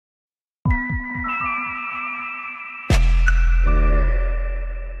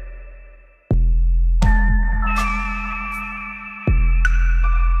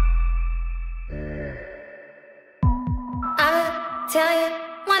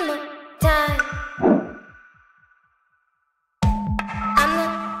one more time. I'm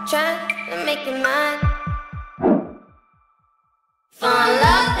not trying to make it mine. Fall in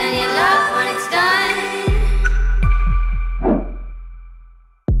love and you love when it's done.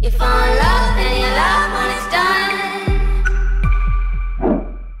 You fall in love and you love when it's done.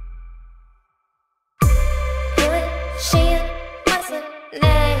 Who is she and what's her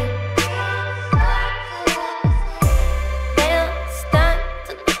name? They don't start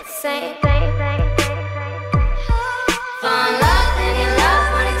to look the same. Fall in love and you love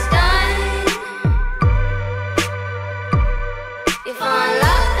when it's done. You fall in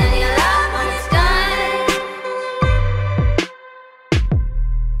love and you love when it's done.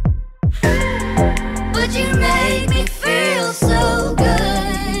 Would you make me feel so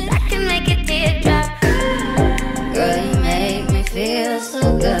good? I can make a teardrop. Girl, you make me feel so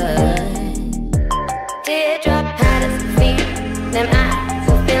good. Teardrop, how does it feel? Them eyes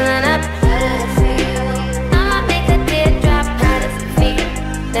are filling up. How does it feel? I'ma make a teardrop. How does it feel?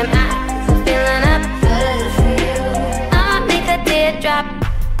 Them eyes are filling up. How does it feel? I'ma make a teardrop.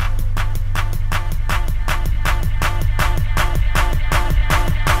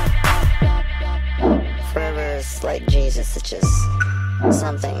 Forever is like Jesus, it's just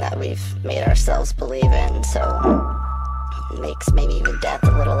something that we've made ourselves believe in, so it makes maybe even death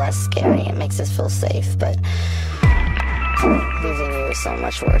a little less scary. It makes us feel safe, but losing you is so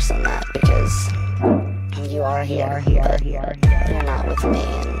much worse than that, because you are here, but you're not with me,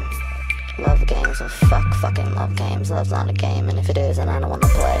 and love games, well fucking love games. Love's not a game, and if it is, then I don't want to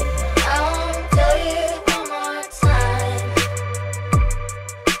play.